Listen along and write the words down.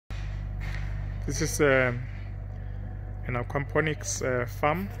This is an aquaponics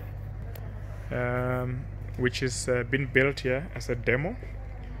farm which is been built here as a demo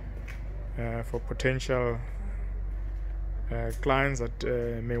for potential clients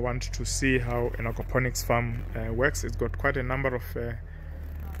that may want to see how an aquaponics farm works. It's got quite a number of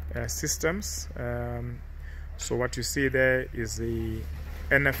systems. So what you see there is the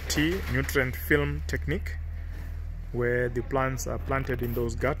NFT, nutrient film technique, where the plants are planted in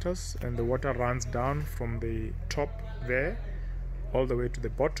those gutters and the water runs down from the top there all the way to the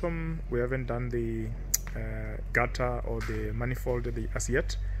bottom. We haven't done the gutter or the manifold as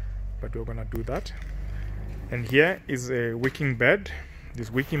yet, but we're gonna do that. And here is a wicking bed.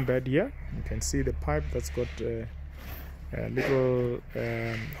 This wicking bed here, you can see the pipe that's got little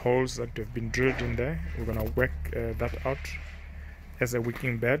holes that have been drilled in there. We're gonna work that out as a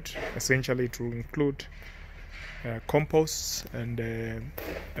wicking bed. Essentially it will include compost and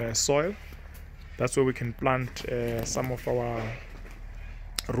soil. That's where we can plant some of our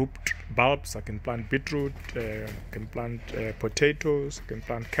root bulbs. I can plant beetroot, can plant potatoes, can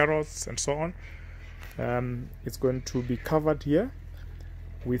plant carrots and so on. It's going to be covered here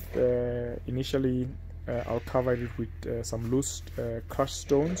with initially I'll cover it with some loose crushed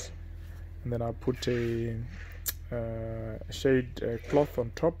stones, and then I'll put a shade cloth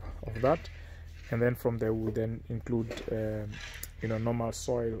on top of that, and then from there we'll then include normal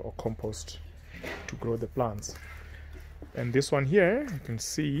soil or compost to grow the plants. And this one here, you can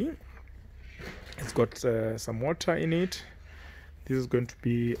see it's got some water in it. This is going to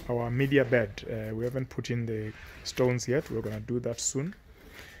be our media bed. We haven't put in the stones yet. We're going to do that soon,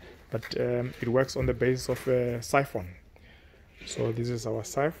 but it works on the basis of a siphon. So this is our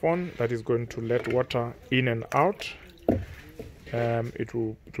siphon that is going to let water in and out. It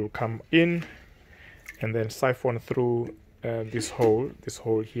will come in and then siphon through this hole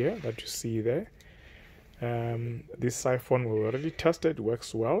here that you see there. This siphon we already tested,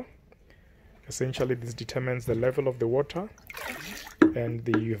 works well. Essentially this determines the level of the water and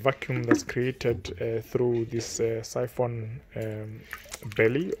the vacuum that's created through this siphon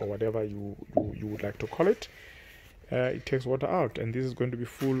belly, or whatever you would like to call it. It takes water out, and this is going to be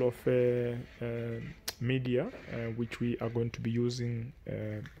full of media, which we are going to be using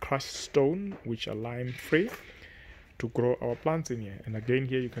crushed stone, which are lime free, to grow our plants in here. And again,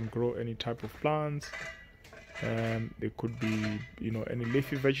 here you can grow any type of plants. There could be any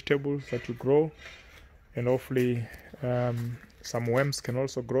leafy vegetables that you grow, and hopefully some worms can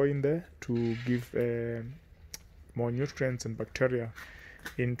also grow in there to give more nutrients and bacteria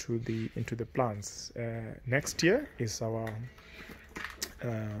into the plants. Next year is our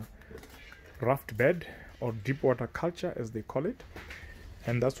raft bed, or deep water culture as they call it,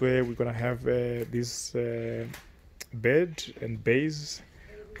 and that's where we're gonna have this bed and base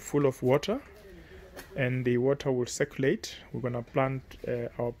full of water, and the water will circulate. We're gonna plant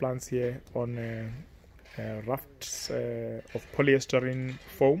our plants here on rafts of polystyrene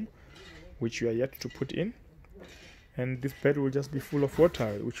foam, which we are yet to put in, and this bed will just be full of water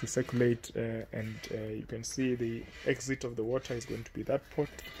which will circulate, and you can see the exit of the water is going to be that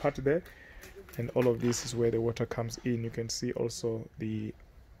part there, and all of this is where the water comes in. You can see also the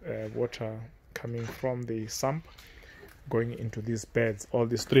water coming from the sump going into these beds, all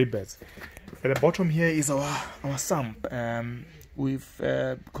these 3 beds. At the bottom here is our sump. We've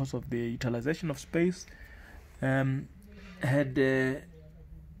because of the utilization of space had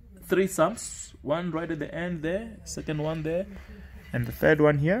 3 sumps, one right at the end there, second one there, and the third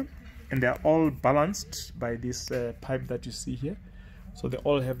one here, and they're all balanced by this pipe that you see here. So they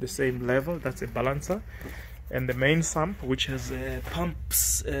all have the same level. That's a balancer. And the main sump, which has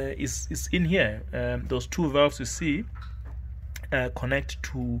pumps, is in here. Those 2 valves you see connect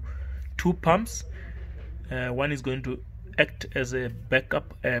to 2 pumps. One is going to act as a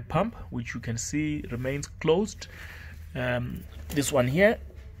backup pump, which you can see remains closed. This one here,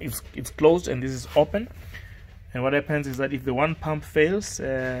 it's closed, and this is open. And what happens is that if the one pump fails,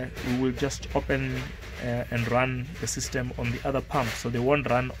 we will just open and run the system on the other pump, so they won't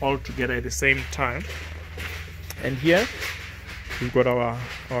run all together at the same time. And here we've got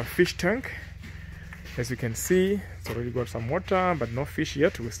our fish tank. As you can see, it's already got some water, but no fish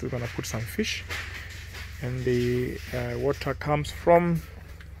yet. We're still gonna put some fish, and the water comes from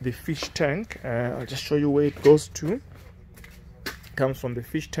the fish tank. I'll just show you where it goes to. It comes from the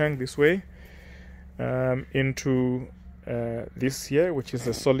fish tank this way into this here, which is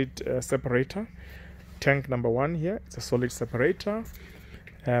a solid separator. Tank number 1 here, it's a solid separator.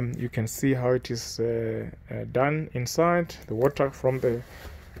 You can see how it is done inside. The water from the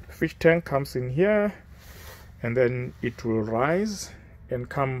fish tank comes in here, and then it will rise and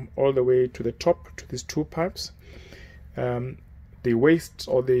come all the way to the top to these two pipes. The waste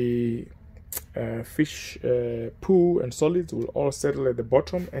or the fish poo and solids will all settle at the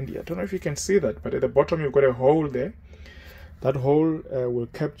bottom, and I don't know if you can see that, but at the bottom you've got a hole there. That hole will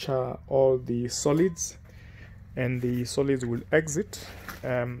capture all the solids, and the solids will exit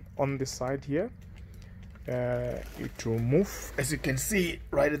on the side here. It will move, as you can see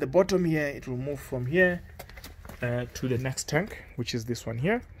right at the bottom here, it will move from here to the next tank, which is this one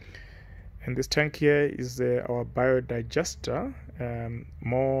here. And this tank here is our biodigester.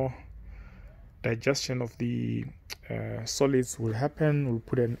 More digestion of the solids will happen. We'll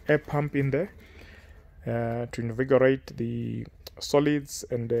put an air pump in there to invigorate the solids,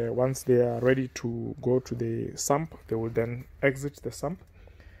 and once they are ready to go to the sump, they will then exit the sump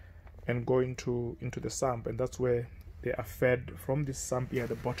and go into the sump, and that's where they are fed from this sump here at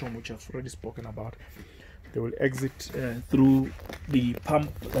the bottom, which I've already spoken about. They will exit through the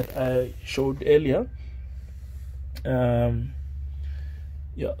pump that I showed earlier.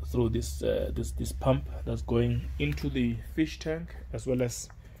 Yeah, through this pump that's going into the fish tank as well as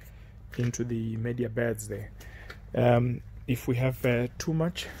into the media beds there. If we have too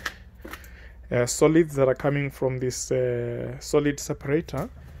much solids that are coming from this solid separator,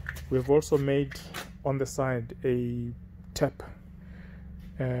 we've also made on the side a tap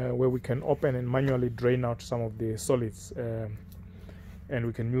where we can open and manually drain out some of the solids, and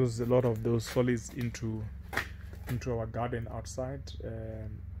we can use a lot of those solids into our garden outside,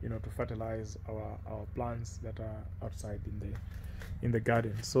 you know, to fertilize our plants that are outside in the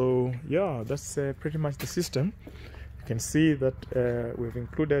garden. So yeah, that's pretty much the system. You can see that we've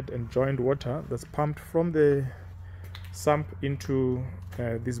included and joined water that's pumped from the sump into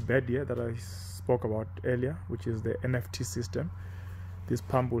this bed here that I spoke about earlier, which is the NFT system. This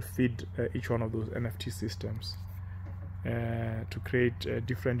pump will feed each one of those NFT systems to create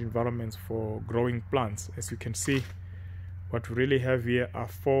different environments for growing plants. As you can see, what we really have here are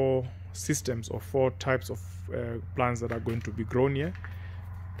 4 systems or 4 types of plants that are going to be grown here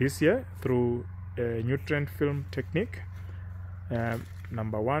this year through a nutrient film technique.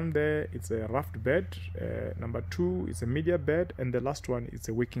 Number 1 there, it's a raft bed. Number 2 is a media bed, and the last one is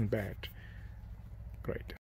a wicking bed. Great.